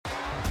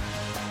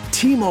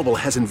T-Mobile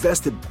has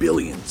invested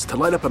billions to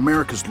light up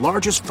America's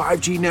largest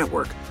 5G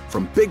network,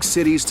 from big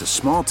cities to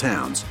small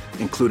towns,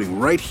 including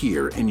right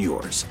here in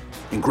yours.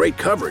 And great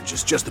coverage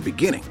is just the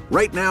beginning.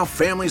 Right now,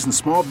 families and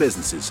small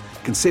businesses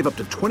can save up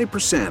to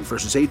 20%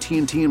 versus AT&T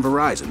and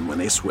Verizon when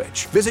they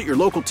switch. Visit your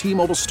local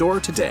T-Mobile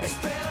store today.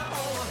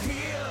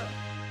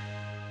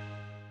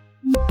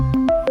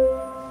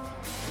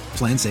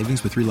 Plan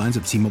savings with 3 lines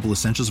of T-Mobile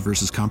Essentials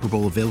versus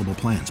comparable available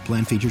plans.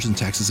 Plan features and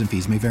taxes and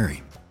fees may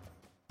vary.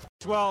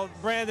 Well,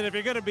 Brandon, if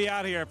you're going to be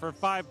out here for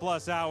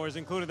 5+ hours,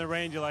 including the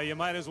rain delay, you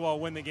might as well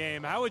win the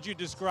game. How would you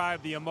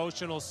describe the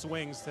emotional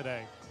swings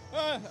today?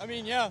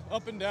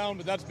 Up and down,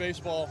 but that's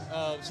baseball.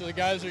 So the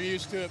guys are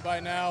used to it by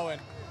now.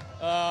 And,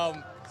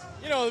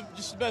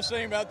 just the best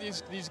thing about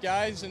these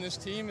guys and this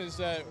team is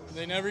that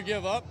they never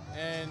give up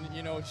and,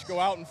 just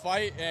go out and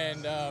fight.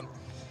 And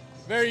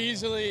very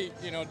easily,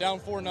 down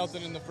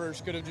 4-0 in the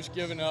first, could have just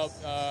given up,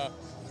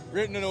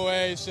 written it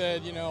away,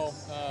 said,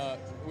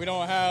 we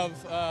don't have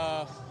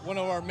one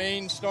of our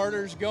main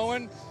starters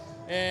going.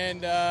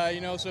 And,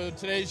 so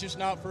today's just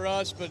not for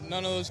us, but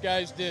none of those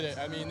guys did it.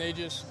 I mean, they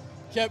just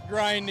kept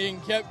grinding,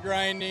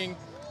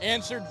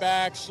 answered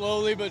back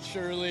slowly but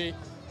surely,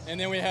 and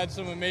then we had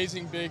some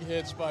amazing big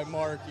hits by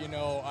Mark.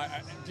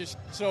 I just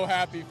so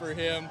happy for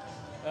him.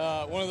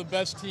 One of the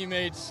best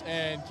teammates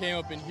and came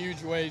up in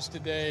huge ways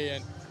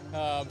today,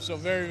 and so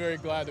very, very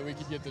glad that we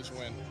could get this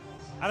win.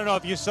 I don't know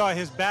if you saw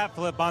his bat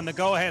flip on the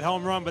go-ahead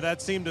home run, but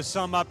that seemed to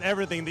sum up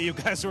everything that you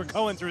guys were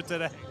going through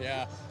today.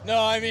 Yeah. No,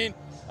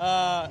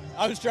 I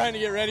was trying to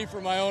get ready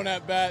for my own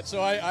at-bat, so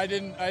I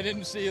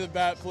didn't see the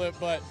bat flip,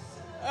 but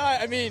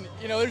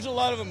there's a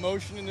lot of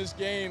emotion in this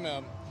game.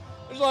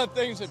 There's a lot of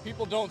things that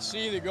people don't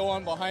see that go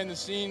on behind the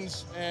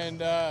scenes, and,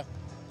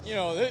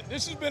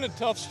 this has been a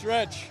tough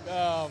stretch.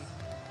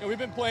 We've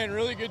been playing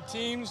really good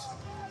teams,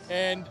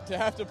 and to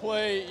have to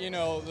play,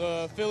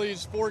 the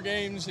Phillies 4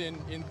 games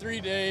in 3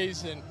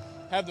 days and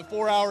have the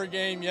 4-hour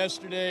game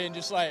yesterday and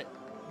just,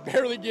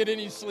 barely get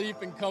any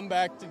sleep and come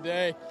back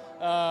today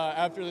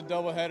after the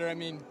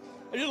doubleheader.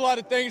 There's a lot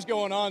of things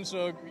going on,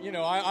 so,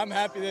 I'm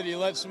happy that he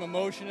let some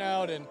emotion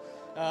out,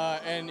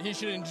 and he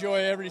should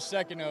enjoy every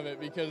second of it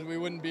because we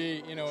wouldn't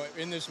be,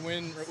 in this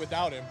win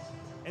without him.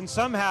 And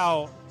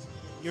somehow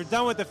you're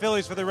done with the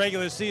Phillies for the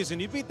regular season.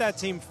 You beat that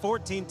team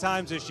 14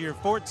 times this year,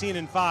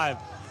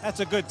 14-5. That's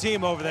a good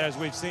team over there, as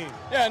we've seen.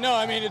 Yeah, no,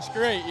 it's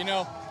great. If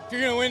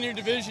you're going to win your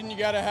division, you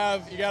got to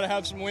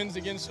have some wins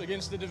against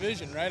the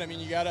division, right?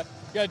 You got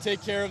to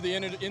take care of the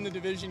in the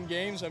division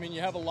games.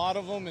 You have a lot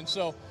of them, and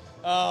so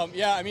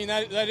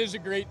that is a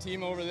great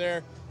team over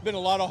there. Been a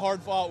lot of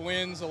hard-fought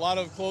wins, a lot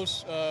of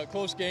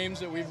close games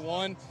that we've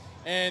won,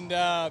 and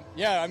that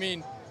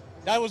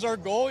was our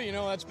goal.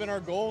 That's been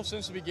our goal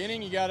since the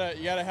beginning. You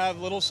gotta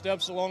have little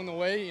steps along the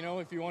way.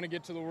 If you want to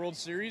get to the World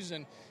Series,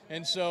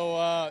 and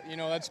so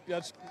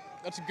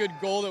that's a good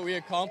goal that we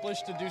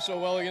accomplished to do so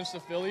well against the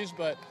Phillies.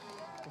 But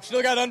we've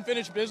still got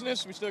unfinished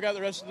business. We still got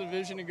the rest of the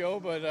division to go.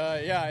 But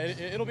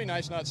it'll be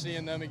nice not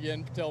seeing them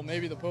again until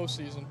maybe the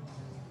postseason.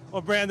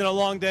 Well, Brandon, a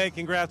long day.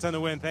 Congrats on the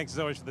win. Thanks as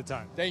always for the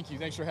time. Thank you.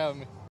 Thanks for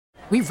having me.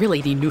 We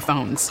really need new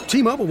phones.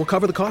 T-Mobile will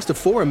cover the cost of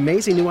 4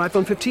 amazing new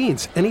iPhone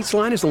 15s, and each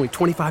line is only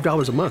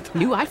 $25 a month.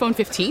 New iPhone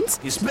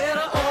 15s? It's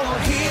better over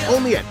here.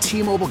 Only at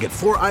T-Mobile, get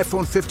 4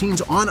 iPhone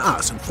 15s on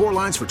us and 4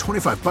 lines for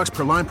 $25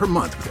 per line per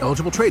month with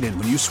eligible trade-in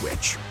when you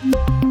switch.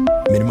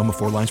 Minimum of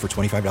 4 lines for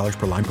 $25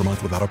 per line per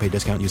month with autopay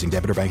discount using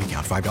debit or bank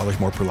account. $5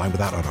 more per line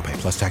without autopay,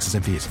 plus taxes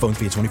and fees. Phone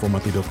fee at 24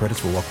 monthly bill credits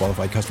for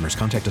well-qualified customers.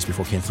 Contact us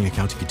before canceling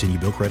account to continue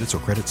bill credits or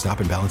credit stop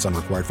and balance on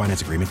required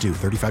finance agreement due.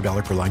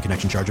 $35 per line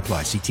connection charge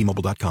applies. See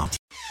T-Mobile.com.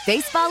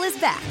 Baseball is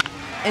back,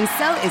 and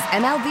so is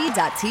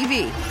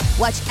MLB.tv.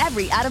 Watch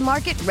every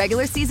out-of-market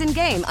regular season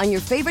game on your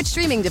favorite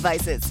streaming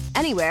devices.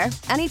 Anywhere,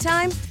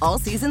 anytime, all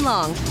season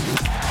long.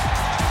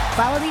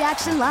 Follow the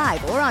action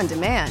live or on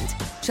demand.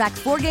 Track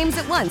 4 games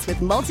at once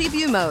with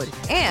multi-view mode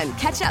and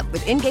catch up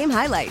with in-game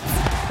highlights.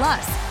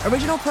 Plus,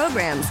 original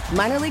programs,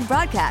 minor league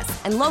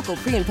broadcasts, and local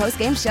pre- and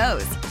post-game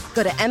shows.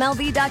 Go to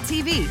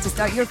MLB.tv to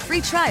start your free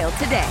trial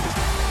today.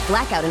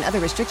 Blackout and other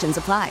restrictions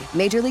apply.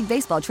 Major League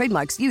Baseball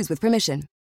trademarks used with permission.